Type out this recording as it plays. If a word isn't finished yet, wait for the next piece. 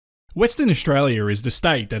Western Australia is the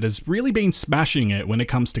state that has really been smashing it when it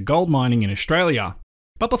comes to gold mining in Australia.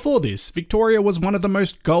 But before this, Victoria was one of the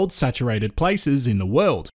most gold-saturated places in the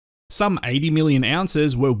world. Some 80 million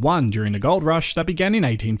ounces were won during the gold rush that began in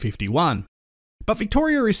 1851. But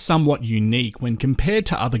Victoria is somewhat unique when compared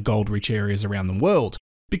to other gold-rich areas around the world,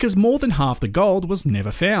 because more than half the gold was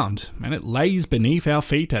never found, and it lays beneath our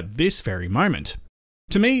feet at this very moment.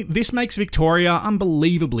 To me, this makes Victoria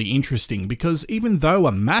unbelievably interesting because even though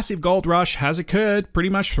a massive gold rush has occurred pretty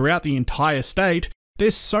much throughout the entire state,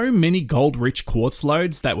 there's so many gold-rich quartz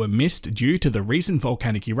lodes that were missed due to the recent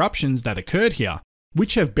volcanic eruptions that occurred here,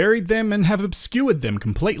 which have buried them and have obscured them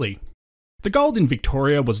completely. The gold in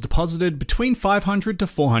Victoria was deposited between 500 to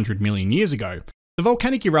 400 million years ago. The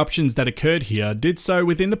volcanic eruptions that occurred here did so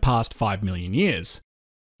within the past 5 million years.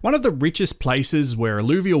 One of the richest places where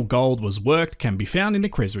alluvial gold was worked can be found in the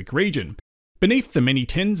Creswick region. Beneath the many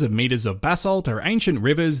tens of meters of basalt are ancient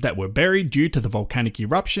rivers that were buried due to the volcanic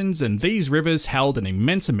eruptions, and these rivers held an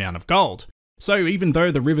immense amount of gold. So even though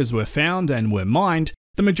the rivers were found and were mined,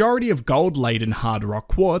 the majority of gold-laden hard rock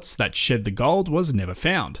quartz that shed the gold was never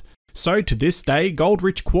found. So to this day,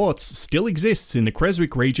 gold-rich quartz still exists in the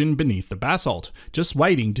Creswick region beneath the basalt, just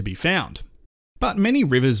waiting to be found. But many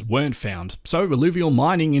rivers weren't found, so alluvial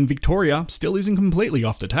mining in Victoria still isn't completely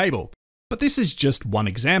off the table. But this is just one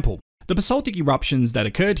example. The basaltic eruptions that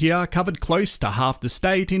occurred here covered close to half the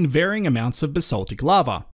state in varying amounts of basaltic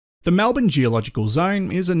lava. The Melbourne geological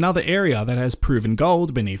zone is another area that has proven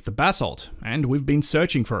gold beneath the basalt, and we've been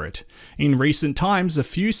searching for it. In recent times, a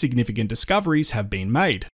few significant discoveries have been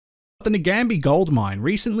made. The Nagambie gold mine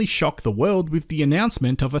recently shocked the world with the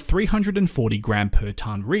announcement of a 340 gram per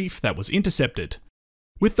tonne reef that was intercepted.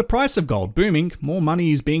 With the price of gold booming, more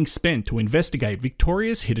money is being spent to investigate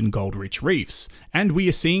Victoria's hidden gold-rich reefs, and we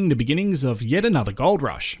are seeing the beginnings of yet another gold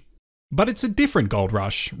rush. But it's a different gold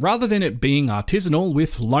rush. Rather than it being artisanal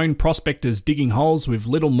with lone prospectors digging holes with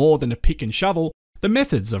little more than a pick and shovel, the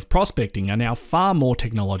methods of prospecting are now far more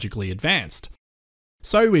technologically advanced.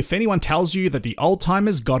 So if anyone tells you that the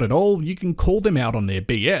old-timers got it all, you can call them out on their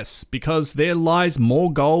BS, because there lies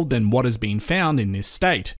more gold than what has been found in this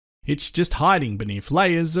state. It's just hiding beneath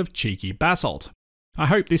layers of cheeky basalt. I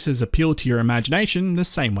hope this has appealed to your imagination the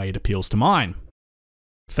same way it appeals to mine.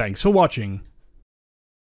 Thanks for watching.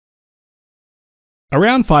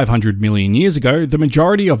 Around 500 million years ago, the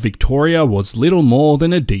majority of Victoria was little more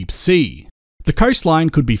than a deep sea. The coastline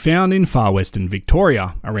could be found in far western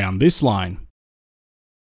Victoria, around this line.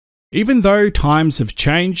 Even though times have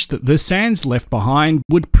changed, the sands left behind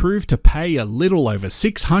would prove to pay a little over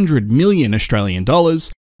 600 million Australian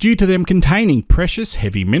dollars due to them containing precious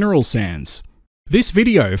heavy mineral sands. This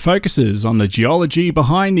video focuses on the geology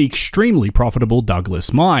behind the extremely profitable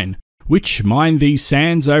Douglas mine, which mined these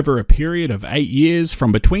sands over a period of 8 years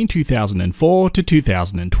from between 2004 to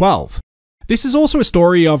 2012. This is also a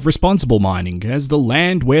story of responsible mining, as the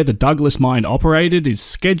land where the Douglas mine operated is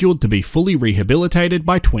scheduled to be fully rehabilitated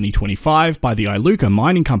by 2025 by the Iluka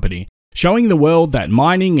Mining Company, showing the world that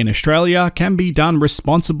mining in Australia can be done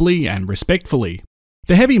responsibly and respectfully.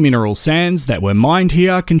 The heavy mineral sands that were mined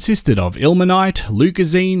here consisted of ilmenite,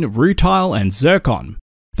 leucazine, rutile, and zircon.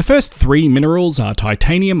 The first three minerals are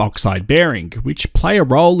titanium oxide bearing, which play a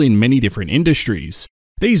role in many different industries.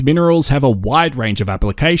 These minerals have a wide range of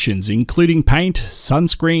applications, including paint,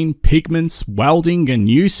 sunscreen, pigments, welding, and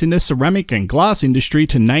use in the ceramic and glass industry,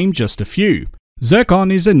 to name just a few.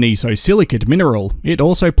 Zircon is a nesosilicate mineral. It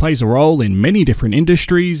also plays a role in many different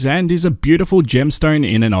industries and is a beautiful gemstone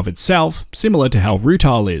in and of itself, similar to how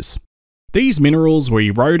rutile is. These minerals were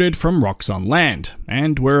eroded from rocks on land,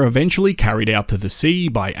 and were eventually carried out to the sea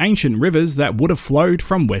by ancient rivers that would have flowed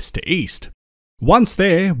from west to east. Once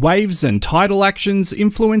there, waves and tidal actions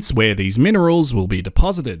influence where these minerals will be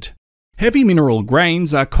deposited. Heavy mineral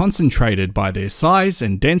grains are concentrated by their size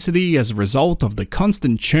and density as a result of the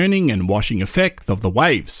constant churning and washing effect of the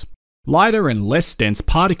waves. Lighter and less dense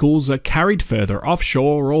particles are carried further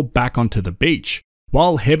offshore or back onto the beach,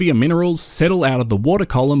 while heavier minerals settle out of the water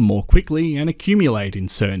column more quickly and accumulate in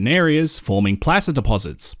certain areas, forming placer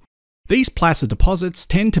deposits. These placer deposits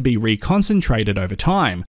tend to be reconcentrated over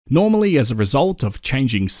time, normally as a result of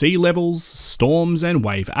changing sea levels, storms, and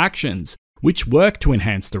wave actions, which work to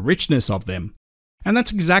enhance the richness of them. And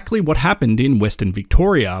that's exactly what happened in Western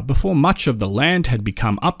Victoria. Before much of the land had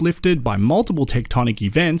become uplifted by multiple tectonic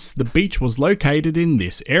events, the beach was located in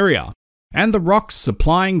this area. And the rocks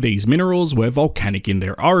supplying these minerals were volcanic in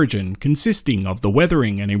their origin, consisting of the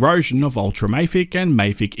weathering and erosion of ultramafic and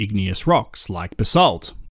mafic igneous rocks like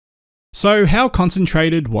basalt. So how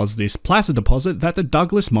concentrated was this placer deposit that the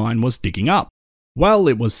Douglas mine was digging up? Well,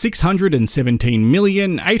 it was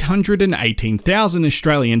 $617,818,000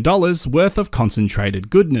 Australian dollars worth of concentrated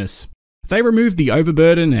goodness. They removed the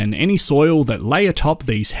overburden and any soil that lay atop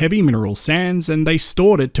these heavy mineral sands, and they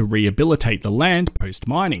stored it to rehabilitate the land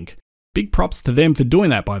post-mining. Big props to them for doing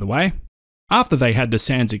that, by the way. After they had the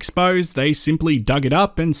sands exposed, they simply dug it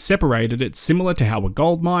up and separated it, similar to how a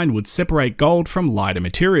gold mine would separate gold from lighter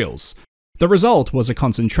materials. The result was a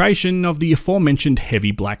concentration of the aforementioned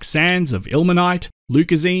heavy black sands of ilmenite,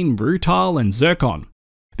 leucazine, rutile, and zircon.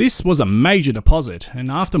 This was a major deposit, and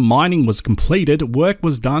after mining was completed, work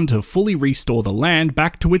was done to fully restore the land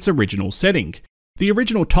back to its original setting. The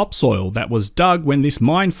original topsoil that was dug when this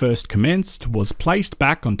mine first commenced was placed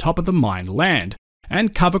back on top of the mined land,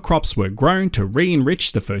 and cover crops were grown to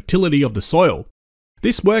re-enrich the fertility of the soil.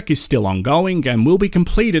 This work is still ongoing and will be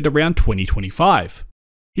completed around 2025.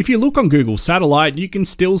 If you look on Google Satellite, you can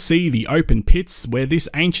still see the open pits where this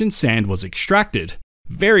ancient sand was extracted.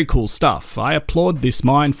 Very cool stuff. I applaud this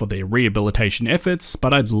mine for their rehabilitation efforts,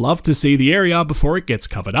 but I'd love to see the area before it gets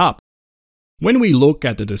covered up. When we look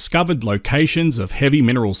at the discovered locations of heavy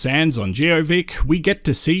mineral sands on GeoVic, we get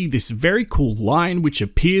to see this very cool line which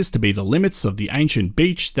appears to be the limits of the ancient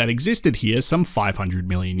beach that existed here some 500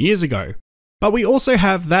 million years ago. But we also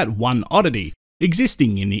have that one oddity,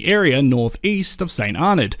 existing in the area northeast of St.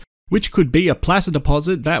 Arnaud, which could be a placer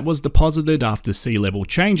deposit that was deposited after sea level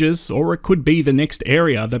changes, or it could be the next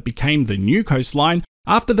area that became the new coastline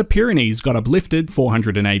after the Pyrenees got uplifted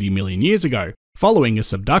 480 million years ago, following a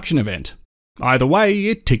subduction event. Either way,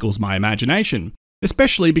 it tickles my imagination,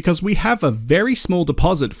 especially because we have a very small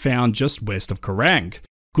deposit found just west of Kerrang.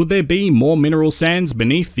 Could there be more mineral sands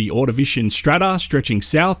beneath the Ordovician strata stretching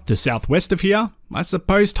south to southwest of here? I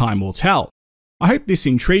suppose time will tell. I hope this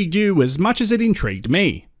intrigued you as much as it intrigued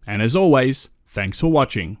me, and as always, thanks for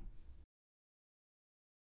watching.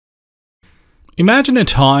 Imagine a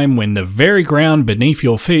time when the very ground beneath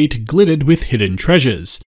your feet glittered with hidden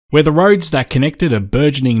treasures, where the roads that connected a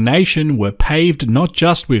burgeoning nation were paved not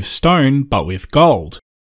just with stone, but with gold.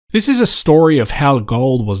 This is a story of how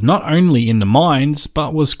gold was not only in the mines,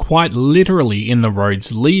 but was quite literally in the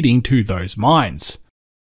roads leading to those mines.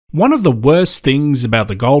 One of the worst things about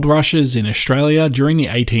the gold rushes in Australia during the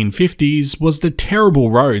 1850s was the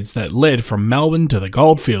terrible roads that led from Melbourne to the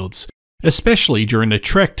goldfields, especially during the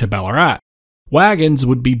trek to Ballarat. Wagons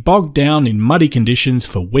would be bogged down in muddy conditions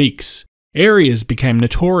for weeks. Areas became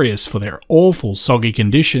notorious for their awful soggy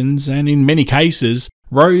conditions, and in many cases,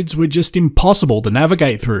 roads were just impossible to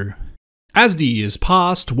navigate through. As the years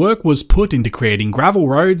passed, work was put into creating gravel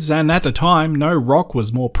roads, and at the time, no rock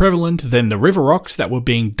was more prevalent than the river rocks that were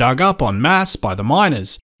being dug up en masse by the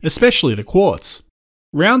miners, especially the quartz.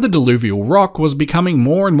 Rounded alluvial rock was becoming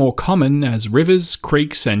more and more common as rivers,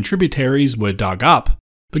 creeks, and tributaries were dug up.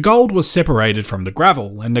 The gold was separated from the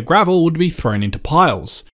gravel, and the gravel would be thrown into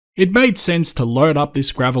piles. It made sense to load up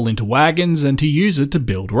this gravel into wagons and to use it to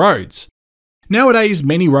build roads. Nowadays,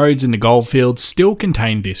 many roads in the goldfields still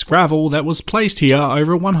contain this gravel that was placed here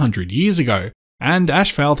over 100 years ago, and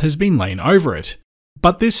asphalt has been laid over it.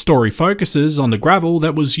 But this story focuses on the gravel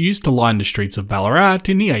that was used to line the streets of Ballarat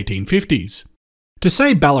in the 1850s. To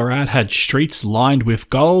say Ballarat had streets lined with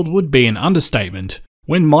gold would be an understatement.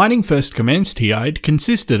 When mining first commenced here, it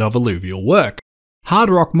consisted of alluvial work. Hard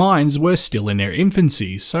rock mines were still in their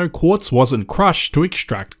infancy, so quartz wasn't crushed to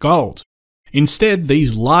extract gold. Instead,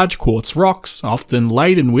 these large quartz rocks, often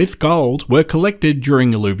laden with gold, were collected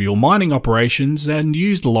during alluvial mining operations and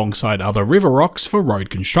used alongside other river rocks for road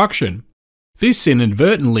construction. This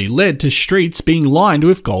inadvertently led to streets being lined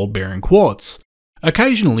with gold-bearing quartz.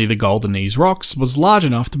 Occasionally, the gold in these rocks was large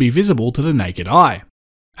enough to be visible to the naked eye.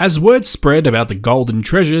 As word spread about the golden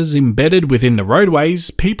treasures embedded within the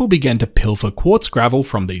roadways, people began to pilfer quartz gravel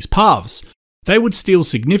from these paths. They would steal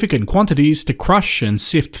significant quantities to crush and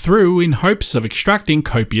sift through in hopes of extracting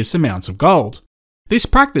copious amounts of gold. This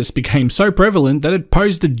practice became so prevalent that it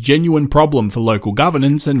posed a genuine problem for local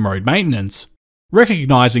governance and road maintenance.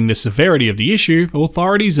 Recognizing the severity of the issue,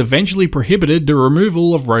 authorities eventually prohibited the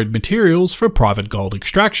removal of road materials for private gold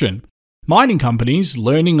extraction. Mining companies,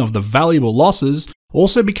 learning of the valuable losses,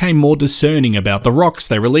 also became more discerning about the rocks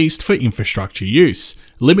they released for infrastructure use,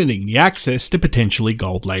 limiting the access to potentially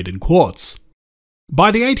gold-laden quartz.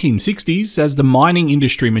 By the 1860s, as the mining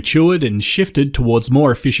industry matured and shifted towards more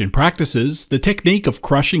efficient practices, the technique of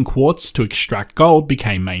crushing quartz to extract gold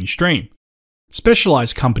became mainstream.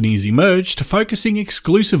 Specialized companies emerged, focusing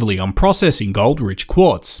exclusively on processing gold-rich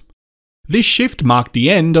quartz. This shift marked the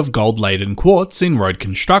end of gold-laden quartz in road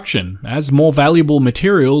construction, as more valuable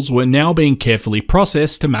materials were now being carefully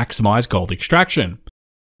processed to maximize gold extraction.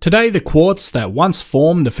 Today, the quartz that once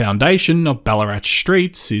formed the foundation of Ballarat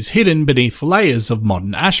streets is hidden beneath layers of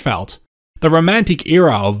modern asphalt. The romantic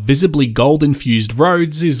era of visibly gold-infused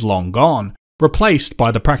roads is long gone, replaced by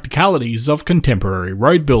the practicalities of contemporary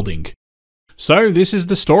road building. So this is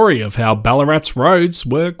the story of how Ballarat's roads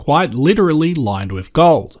were quite literally lined with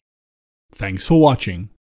gold. Thanks for watching.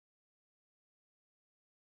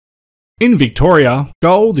 In Victoria,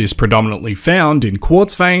 gold is predominantly found in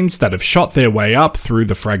quartz veins that have shot their way up through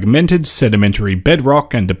the fragmented sedimentary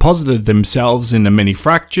bedrock and deposited themselves in the many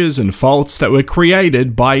fractures and faults that were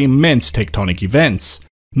created by immense tectonic events,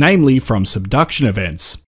 namely from subduction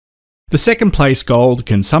events. The second place gold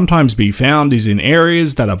can sometimes be found is in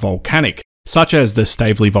areas that are volcanic, such as the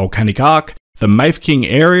Staveley Volcanic Arc, the Mafeking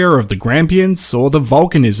area of the Grampians, or the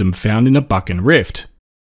volcanism found in a Buchan Rift.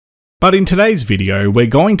 But in today's video, we're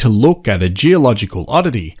going to look at a geological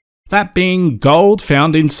oddity, that being gold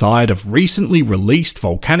found inside of recently released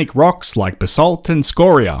volcanic rocks like basalt and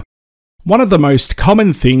scoria. One of the most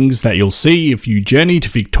common things that you'll see if you journey to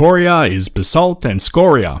Victoria is basalt and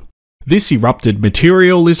scoria. This erupted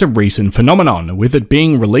material is a recent phenomenon, with it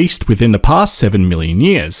being released within the past 7 million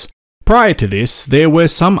years. Prior to this, there were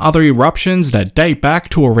some other eruptions that date back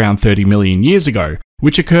to around 30 million years ago,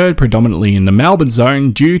 which occurred predominantly in the Melbourne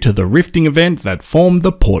zone due to the rifting event that formed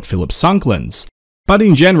the Port Phillip Sunklands. But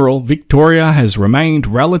in general, Victoria has remained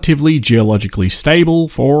relatively geologically stable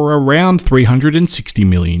for around 360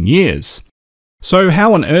 million years. So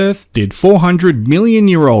how on earth did 400 million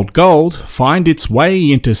year old gold find its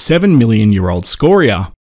way into 7 million year old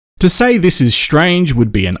scoria? To say this is strange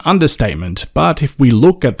would be an understatement, but if we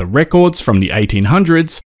look at the records from the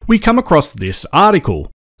 1800s, we come across this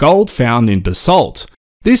article, Gold Found in Basalt.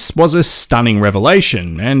 This was a stunning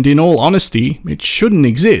revelation, and in all honesty, it shouldn't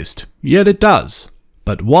exist, yet it does.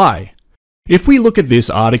 But why? If we look at this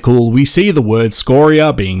article, we see the word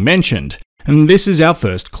scoria being mentioned, and this is our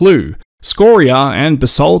first clue. Scoria and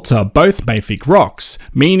basalt are both mafic rocks,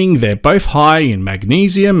 meaning they're both high in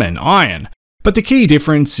magnesium and iron. But the key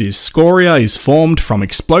difference is scoria is formed from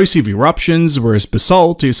explosive eruptions, whereas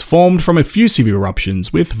basalt is formed from effusive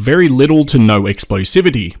eruptions with very little to no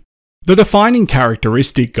explosivity. The defining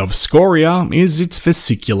characteristic of scoria is its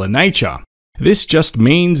vesicular nature. This just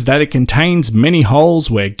means that it contains many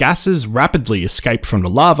holes where gases rapidly escaped from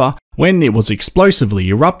the lava when it was explosively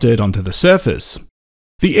erupted onto the surface.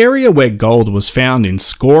 The area where gold was found in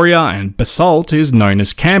scoria and basalt is known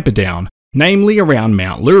as Camperdown, namely around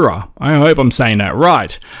Mount Lura. I hope I'm saying that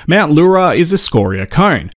right. Mount Lura is a scoria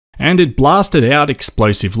cone, and it blasted out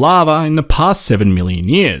explosive lava in the past 7 million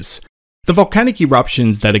years. The volcanic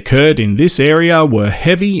eruptions that occurred in this area were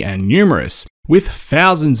heavy and numerous, with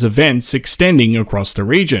thousands of vents extending across the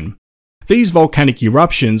region. These volcanic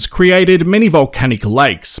eruptions created many volcanic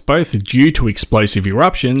lakes, both due to explosive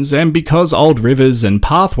eruptions and because old rivers and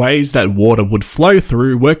pathways that water would flow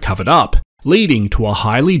through were covered up, leading to a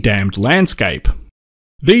highly dammed landscape.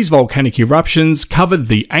 These volcanic eruptions covered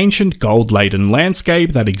the ancient gold-laden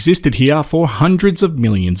landscape that existed here for hundreds of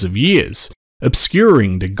millions of years,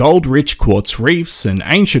 obscuring the gold-rich quartz reefs and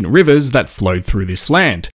ancient rivers that flowed through this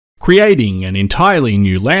land, creating an entirely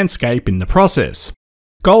new landscape in the process.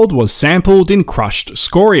 Gold was sampled in crushed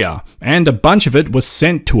scoria, and a bunch of it was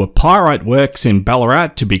sent to a pyrite works in Ballarat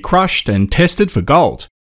to be crushed and tested for gold.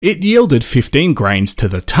 It yielded 15 grains to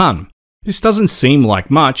the ton. This doesn't seem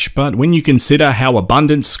like much, but when you consider how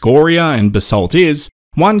abundant scoria and basalt is,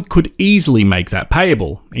 one could easily make that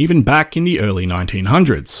payable, even back in the early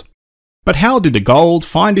 1900s. But how did the gold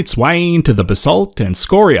find its way into the basalt and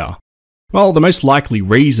scoria? Well, the most likely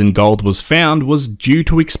reason gold was found was due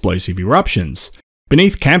to explosive eruptions.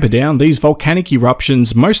 Beneath Camperdown, these volcanic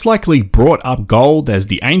eruptions most likely brought up gold as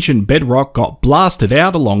the ancient bedrock got blasted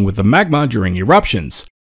out along with the magma during eruptions.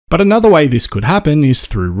 But another way this could happen is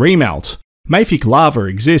through remelt. Mafic lava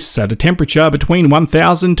exists at a temperature between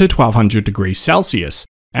 1000 to 1200 degrees Celsius,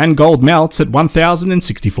 and gold melts at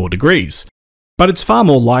 1064 degrees. But it's far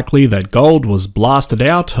more likely that gold was blasted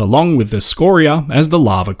out along with the scoria as the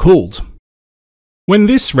lava cooled. When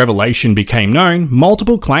this revelation became known,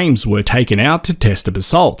 multiple claims were taken out to test the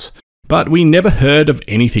basalt. But we never heard of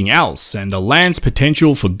anything else, and the land's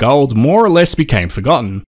potential for gold more or less became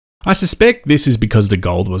forgotten. I suspect this is because the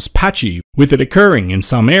gold was patchy, with it occurring in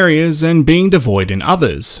some areas and being devoid in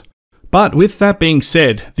others. But with that being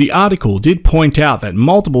said, the article did point out that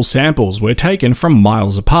multiple samples were taken from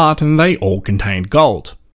miles apart and they all contained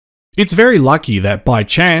gold. It's very lucky that by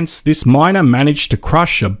chance this miner managed to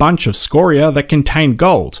crush a bunch of scoria that contained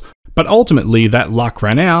gold, but ultimately that luck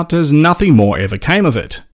ran out as nothing more ever came of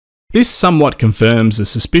it. This somewhat confirms a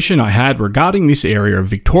suspicion I had regarding this area of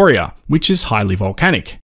Victoria, which is highly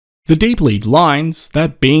volcanic. The deep-lead lines,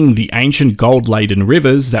 that being the ancient gold-laden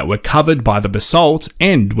rivers that were covered by the basalt,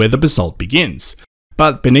 end where the basalt begins.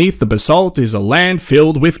 But beneath the basalt is a land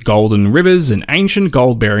filled with golden rivers and ancient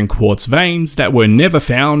gold-bearing quartz veins that were never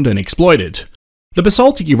found and exploited. The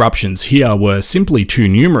basaltic eruptions here were simply too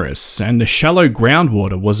numerous, and the shallow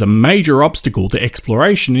groundwater was a major obstacle to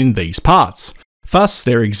exploration in these parts. Thus,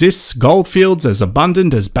 there exists goldfields as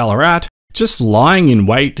abundant as Ballarat, just lying in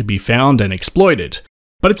wait to be found and exploited.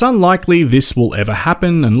 But it's unlikely this will ever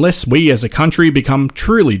happen unless we as a country become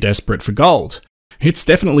truly desperate for gold. It's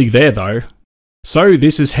definitely there though. So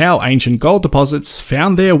this is how ancient gold deposits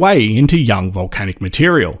found their way into young volcanic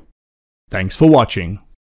material. Thanks for watching.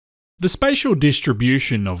 The spatial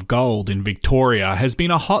distribution of gold in Victoria has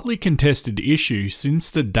been a hotly contested issue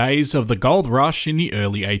since the days of the gold rush in the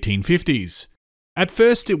early 1850s. At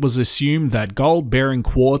first it was assumed that gold-bearing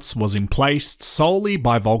quartz was emplaced solely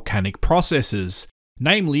by volcanic processes,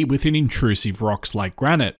 namely within intrusive rocks like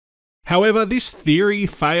granite. However, this theory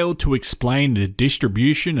failed to explain the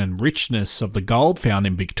distribution and richness of the gold found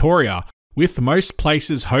in Victoria, with most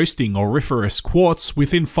places hosting auriferous quartz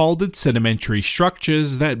within folded sedimentary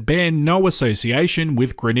structures that bear no association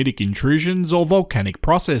with granitic intrusions or volcanic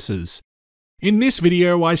processes. In this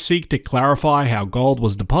video, I seek to clarify how gold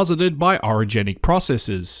was deposited by orogenic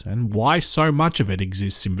processes, and why so much of it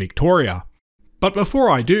exists in Victoria. But before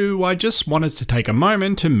I do, I just wanted to take a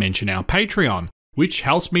moment to mention our Patreon, which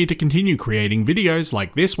helps me to continue creating videos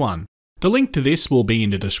like this one. The link to this will be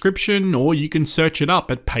in the description, or you can search it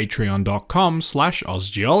up at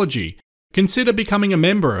patreon.com/OzGeology. Consider becoming a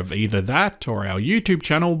member of either that or our YouTube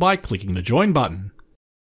channel by clicking the join button.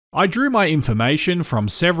 I drew my information from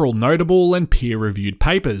several notable and peer-reviewed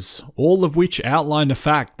papers, all of which outline the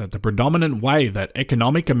fact that the predominant way that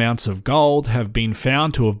economic amounts of gold have been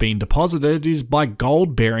found to have been deposited is by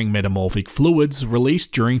gold-bearing metamorphic fluids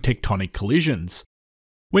released during tectonic collisions.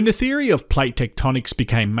 When the theory of plate tectonics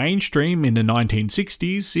became mainstream in the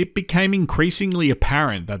 1960s, it became increasingly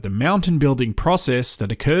apparent that the mountain building process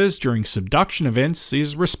that occurs during subduction events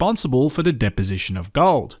is responsible for the deposition of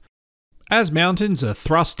gold. As mountains are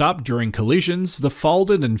thrust up during collisions, the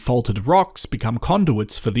folded and faulted rocks become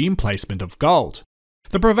conduits for the emplacement of gold.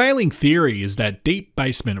 The prevailing theory is that deep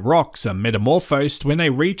basement rocks are metamorphosed when they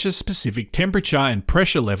reach a specific temperature and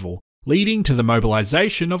pressure level, leading to the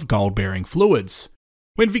mobilization of gold-bearing fluids.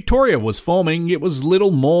 When Victoria was forming, it was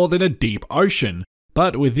little more than a deep ocean,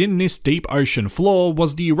 but within this deep ocean floor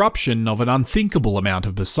was the eruption of an unthinkable amount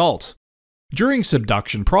of basalt. During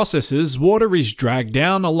subduction processes, water is dragged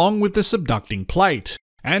down along with the subducting plate,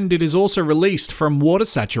 and it is also released from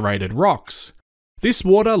water-saturated rocks. This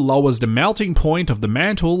water lowers the melting point of the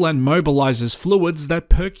mantle and mobilizes fluids that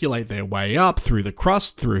percolate their way up through the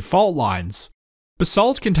crust through fault lines.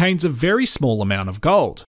 Basalt contains a very small amount of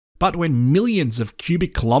gold, but when millions of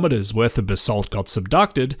cubic kilometers worth of basalt got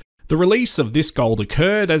subducted, the release of this gold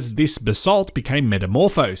occurred as this basalt became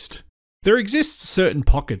metamorphosed. There exists certain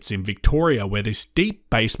pockets in Victoria where this deep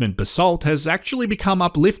basement basalt has actually become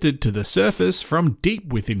uplifted to the surface from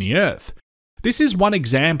deep within the earth. This is one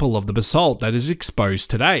example of the basalt that is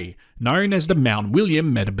exposed today, known as the Mount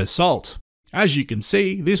William metabasalt. As you can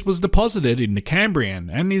see, this was deposited in the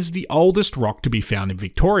Cambrian and is the oldest rock to be found in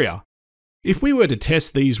Victoria. If we were to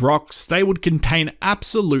test these rocks, they would contain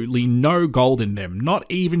absolutely no gold in them, not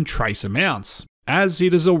even trace amounts, as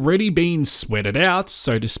it has already been sweated out,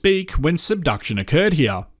 so to speak, when subduction occurred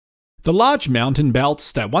here. The large mountain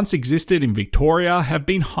belts that once existed in Victoria have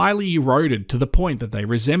been highly eroded to the point that they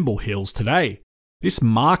resemble hills today. This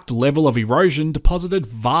marked level of erosion deposited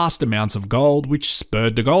vast amounts of gold, which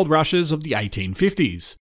spurred the gold rushes of the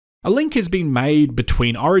 1850s. A link has been made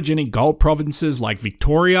between orogenic gold provinces like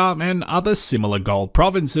Victoria and other similar gold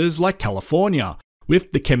provinces like California,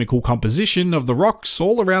 with the chemical composition of the rocks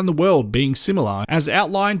all around the world being similar, as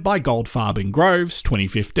outlined by Goldfarb and Groves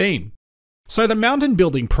 2015. So the mountain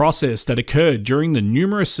building process that occurred during the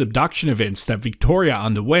numerous subduction events that Victoria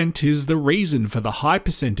underwent is the reason for the high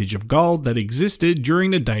percentage of gold that existed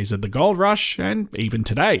during the days of the gold rush and even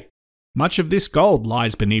today. Much of this gold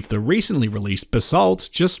lies beneath the recently released basalt,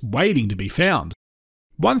 just waiting to be found.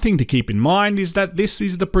 One thing to keep in mind is that this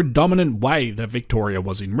is the predominant way that Victoria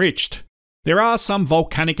was enriched. There are some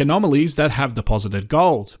volcanic anomalies that have deposited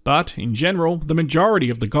gold, but in general, the majority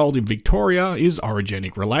of the gold in Victoria is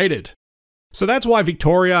orogenic related. So that's why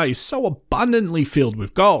Victoria is so abundantly filled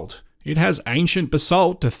with gold. It has ancient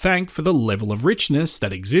basalt to thank for the level of richness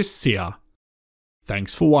that exists here.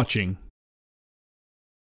 Thanks for watching.